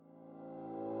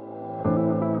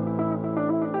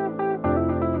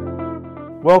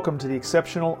Welcome to the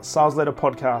Exceptional Sales Leader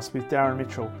Podcast with Darren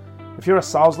Mitchell. If you're a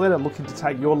sales leader looking to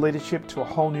take your leadership to a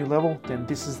whole new level, then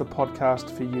this is the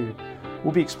podcast for you.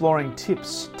 We'll be exploring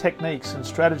tips, techniques, and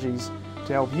strategies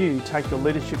to help you take your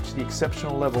leadership to the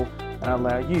exceptional level and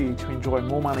allow you to enjoy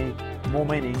more money, more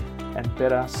meaning, and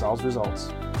better sales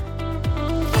results.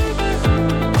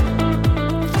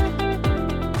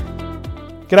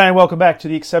 G'day and welcome back to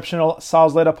the Exceptional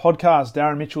Sales Leader Podcast.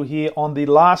 Darren Mitchell here on the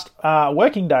last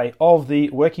working day of the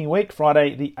working week,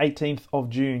 Friday the 18th of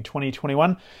June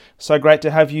 2021. So great to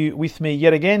have you with me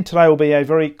yet again. Today will be a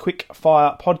very quick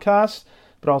fire podcast,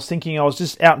 but I was thinking I was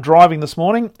just out driving this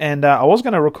morning and I was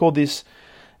going to record this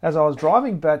as I was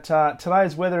driving, but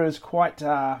today's weather is quite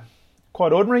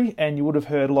ordinary and you would have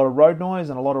heard a lot of road noise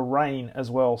and a lot of rain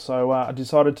as well. So I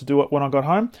decided to do it when I got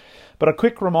home. But a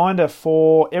quick reminder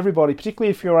for everybody,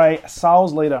 particularly if you're a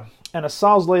sales leader, and a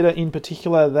sales leader in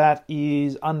particular that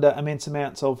is under immense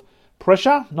amounts of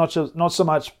pressure, not so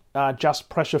much just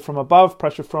pressure from above,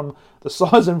 pressure from the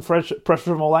sides and pressure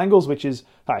from all angles, which is,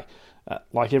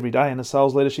 like every day in a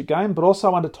sales leadership game, but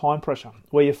also under time pressure,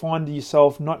 where you find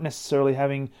yourself not necessarily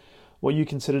having what you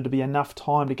consider to be enough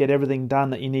time to get everything done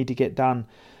that you need to get done.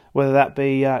 Whether that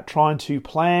be trying to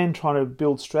plan, trying to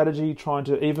build strategy, trying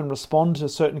to even respond to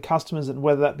certain customers, and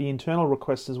whether that be internal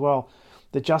requests as well.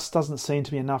 There just doesn't seem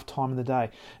to be enough time in the day.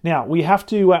 Now we have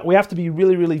to be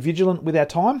really, really vigilant with our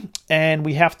time, and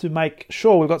we have to make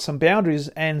sure we've got some boundaries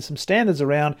and some standards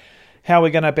around how we're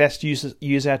going to best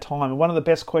use our time. And one of the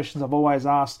best questions I've always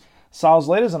asked sales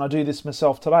leaders, and I do this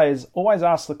myself today, is always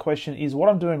ask the question: is what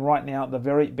I'm doing right now the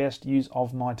very best use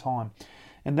of my time?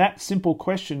 And that simple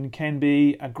question can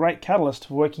be a great catalyst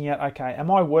for working out, okay,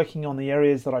 am I working on the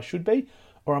areas that I should be,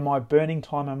 or am I burning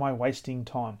time, am I wasting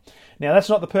time? Now, that's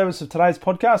not the purpose of today's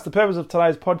podcast. The purpose of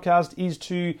today's podcast is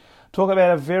to talk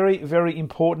about a very, very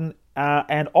important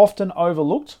and often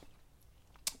overlooked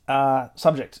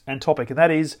subject and topic, and that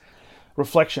is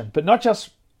reflection. But not just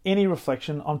any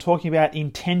reflection, I'm talking about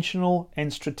intentional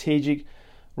and strategic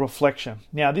reflection.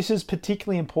 Now, this is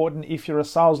particularly important if you're a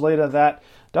sales leader that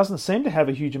doesn't seem to have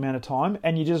a huge amount of time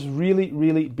and you're just really,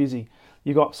 really busy.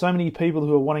 You've got so many people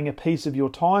who are wanting a piece of your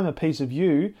time, a piece of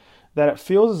you, that it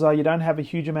feels as though you don't have a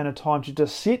huge amount of time to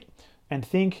just sit and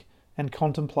think and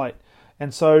contemplate.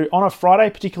 And so on a Friday,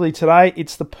 particularly today,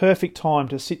 it's the perfect time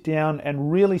to sit down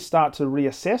and really start to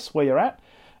reassess where you're at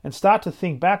and start to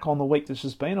think back on the week that's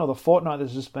just been or the fortnight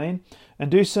that's just been and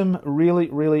do some really,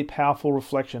 really powerful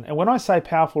reflection. And when I say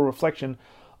powerful reflection,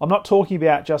 I'm not talking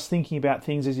about just thinking about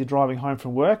things as you're driving home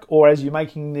from work or as you're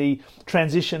making the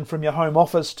transition from your home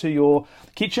office to your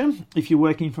kitchen if you're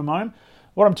working from home.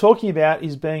 What I'm talking about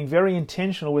is being very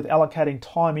intentional with allocating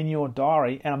time in your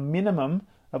diary and a minimum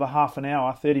of a half an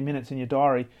hour, 30 minutes in your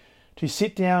diary to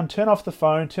sit down, turn off the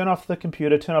phone, turn off the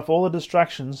computer, turn off all the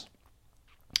distractions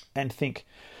and think.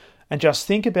 And just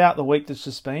think about the week that's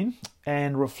just been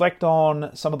and reflect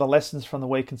on some of the lessons from the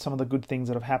week and some of the good things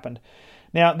that have happened.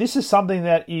 Now, this is something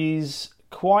that is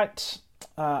quite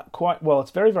well.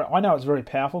 It's very, very. I know it's very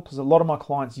powerful because a lot of my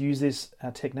clients use this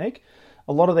technique.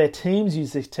 A lot of their teams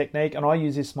use this technique, and I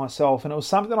use this myself. And it was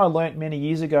something that I learned many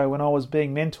years ago when I was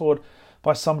being mentored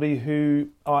by somebody who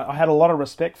I had a lot of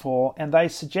respect for, and they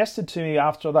suggested to me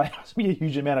after they asked me a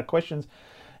huge amount of questions.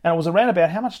 And it was around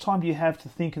about how much time do you have to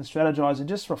think and strategize and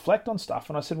just reflect on stuff.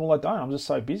 And I said, well, I don't. I'm just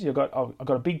so busy. I've got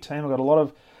a big team. I've got a lot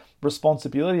of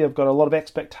responsibility. I've got a lot of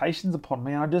expectations upon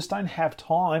me. And I just don't have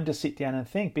time to sit down and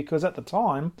think because at the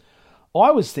time I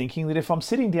was thinking that if I'm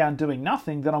sitting down doing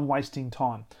nothing, then I'm wasting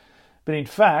time. But in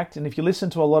fact, and if you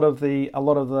listen to a lot of the,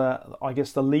 I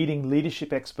guess, the leading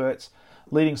leadership experts,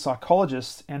 leading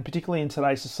psychologists, and particularly in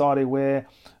today's society where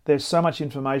there's so much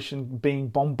information being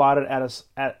bombarded at us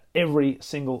at every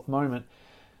single moment,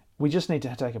 we just need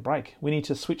to take a break. We need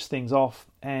to switch things off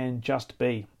and just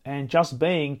be. And just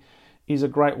being is a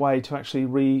great way to actually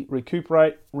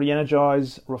recuperate,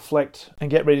 re-energize, reflect,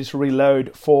 and get ready to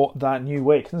reload for the new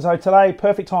week. And so today,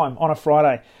 perfect time on a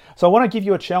Friday. So I want to give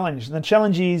you a challenge. And the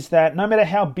challenge is that no matter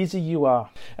how busy you are,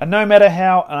 and no matter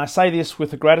how, and I say this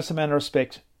with the greatest amount of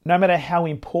respect, no matter how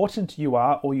important you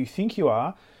are or you think you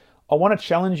are, I want to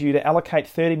challenge you to allocate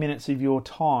 30 minutes of your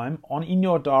time in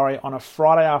your diary on a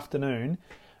Friday afternoon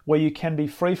where you can be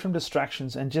free from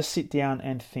distractions and just sit down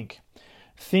and think.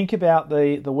 Think about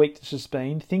the week that's just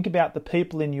been. Think about the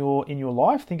people in your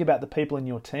life. Think about the people in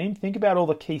your team. Think about all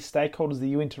the key stakeholders that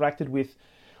you interacted with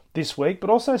this week, but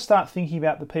also start thinking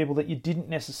about the people that you didn't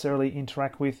necessarily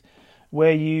interact with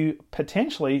where you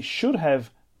potentially should have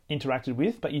interacted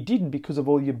with, but you didn't because of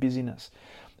all your busyness.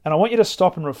 And I want you to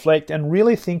stop and reflect and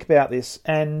really think about this.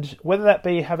 And whether that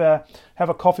be have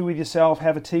a coffee with yourself,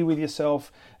 have a tea with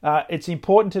yourself, it's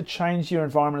important to change your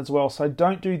environment as well. So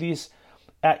don't do this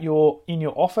in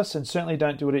your office, and certainly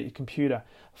don't do it at your computer.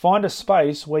 Find a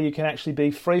space where you can actually be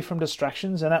free from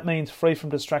distractions, and that means free from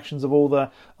distractions of all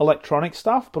the electronic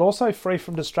stuff, but also free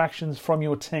from distractions from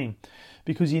your team,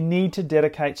 because you need to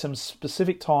dedicate some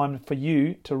specific time for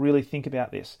you to really think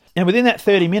about this. And within that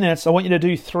 30 minutes, I want you to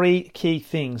do 3 key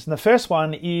things. And the first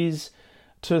one is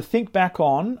to think back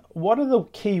on what are the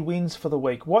key wins for the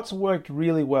week? What's worked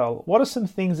really well? What are some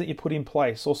things that you put in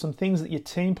place, or some things that your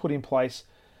team put in place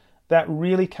that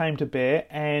really came to bear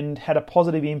and had a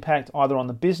positive impact either on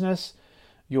the business,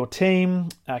 your team,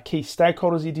 key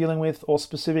stakeholders you're dealing with, or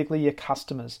specifically your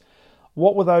customers?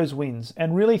 What were those wins?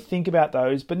 And really think about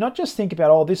those, but not just think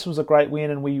about, oh, this was a great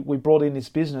win and we brought in this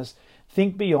business.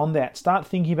 Think beyond that. Start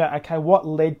thinking about, okay, what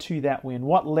led to that win?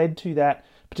 What led to that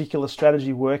particular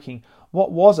strategy working?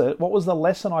 What was it? What was the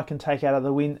lesson I can take out of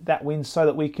that win so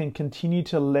that we can continue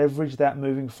to leverage that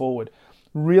moving forward?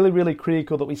 Really, really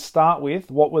critical that we start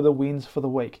with what were the wins for the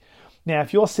week. Now,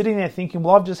 if you're sitting there thinking,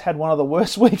 well, I've just had one of the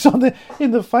worst weeks in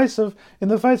the face of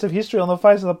history, on the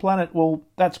face of the planet, well,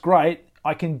 that's great.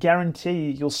 I can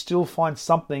guarantee you'll still find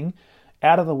something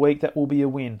out of the week that will be a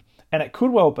win. And it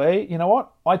could well be, you know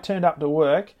what? I turned up to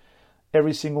work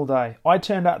every single day. I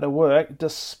turned up to work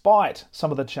despite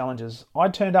some of the challenges. I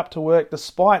turned up to work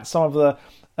despite some of the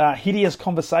hideous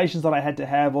conversations that I had to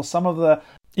have, or some of the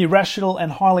irrational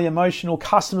and highly emotional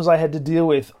customers I had to deal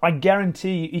with. I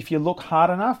guarantee you, if you look hard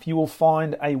enough, you will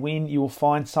find a win. You will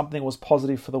find something that was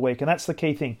positive for the week. And that's the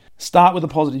key thing. Start with the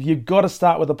positive. You've got to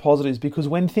start with the positives, because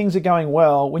when things are going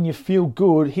well, when you feel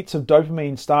good, hits of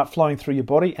dopamine start flowing through your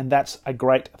body, and that's a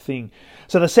great thing.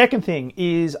 So the second thing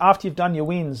is, after you've done your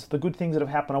wins, the good things that have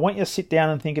happened, I want you to sit down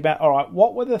and think about, all right,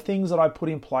 what were the things that I put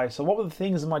in place? Or what were the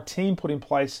things that my team put in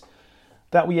place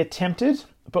that we attempted,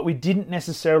 but we didn't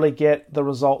necessarily get the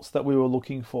results that we were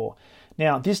looking for?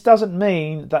 Now, this doesn't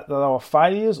mean that there were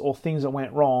failures or things that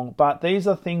went wrong, but these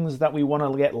are things that we want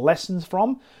to get lessons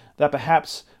from, that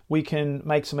perhaps we can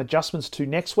make some adjustments to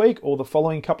next week or the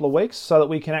following couple of weeks, so that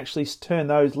we can actually turn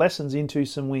those lessons into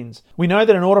some wins. We know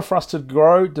that in order for us to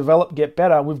grow, develop, get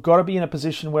better, we've got to be in a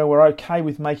position where we're okay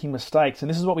with making mistakes. And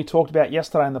this is what we talked about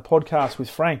yesterday in the podcast with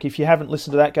Frank. If you haven't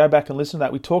listened to that, go back and listen to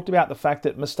that. We talked about the fact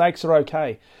that mistakes are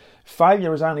okay.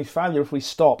 Failure is only failure if we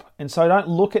stop. And so don't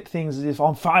look at things as if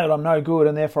I'm failed, I'm no good,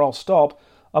 and therefore I'll stop.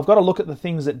 I've got to look at the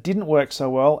things that didn't work so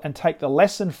well and take the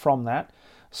lesson from that,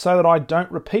 so that I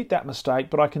don't repeat that mistake,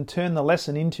 but I can turn the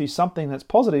lesson into something that's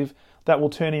positive that will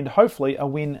turn into, hopefully, a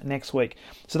win next week.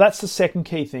 So that's the second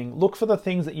key thing. Look for the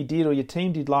things that you did or your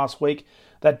team did last week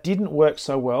that didn't work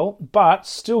so well, but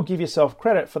still give yourself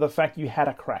credit for the fact you had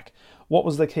a crack. What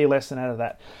was the key lesson out of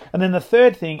that? And then the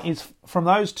third thing is, from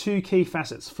those 2 key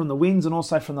facets, from the wins and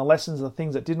also from the lessons of the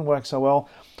things that didn't work so well,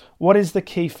 what is the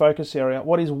key focus area?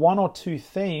 What is 1 or 2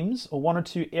 themes or 1 or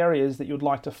 2 areas that you'd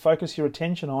like to focus your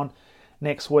attention on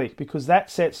next week? Because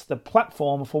that sets the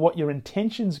platform for what your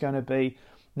intention's going to be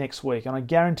next week. And I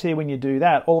guarantee when you do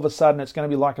that, all of a sudden it's going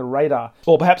to be like a radar,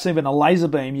 or perhaps even a laser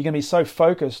beam. You're going to be so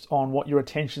focused on what your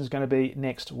attention is going to be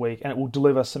next week, and it will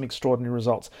deliver some extraordinary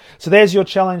results. So there's your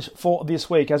challenge for this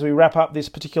week as we wrap up this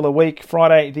particular week,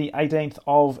 Friday the 18th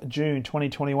of June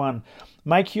 2021.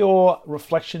 Make your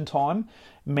reflection time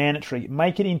mandatory.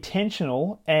 Make it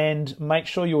intentional, and make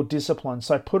sure you're disciplined.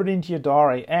 So put it into your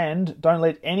diary, and don't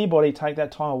let anybody take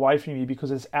that time away from you,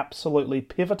 because it's absolutely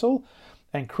pivotal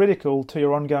and critical to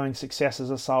your ongoing success as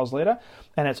a sales leader.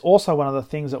 And it's also one of the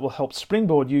things that will help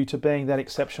springboard you to being that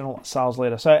exceptional sales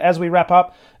leader. So as we wrap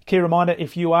up, key reminder,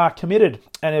 if you are committed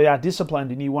and you are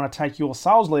disciplined and you want to take your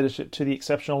sales leadership to the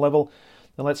exceptional level,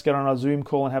 then let's get on a Zoom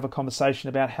call and have a conversation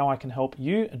about how I can help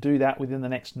you do that within the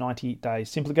next 90 days.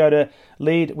 Simply go to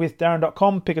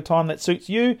leadwithdarren.com, pick a time that suits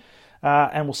you,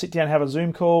 and we'll sit down and have a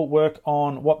Zoom call, work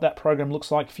on what that program looks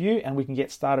like for you, and we can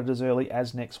get started as early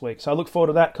as next week. So I look forward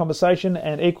to that conversation,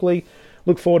 and equally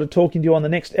look forward to talking to you on the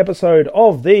next episode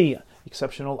of the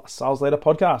Exceptional Sales Leader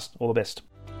Podcast. All the best.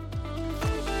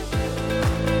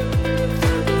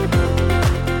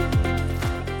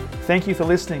 Thank you for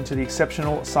listening to the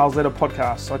Exceptional Sales Leader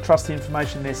Podcast. I trust the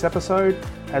information in this episode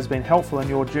has been helpful in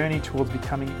your journey towards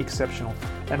becoming exceptional.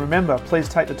 And remember, please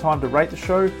take the time to rate the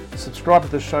show, subscribe to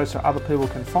the show so other people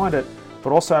can find it,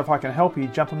 but also if I can help you,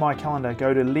 jump on my calendar,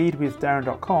 go to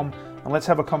leadwithdarren.com, and let's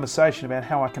have a conversation about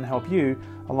how I can help you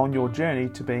along your journey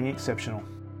to being exceptional.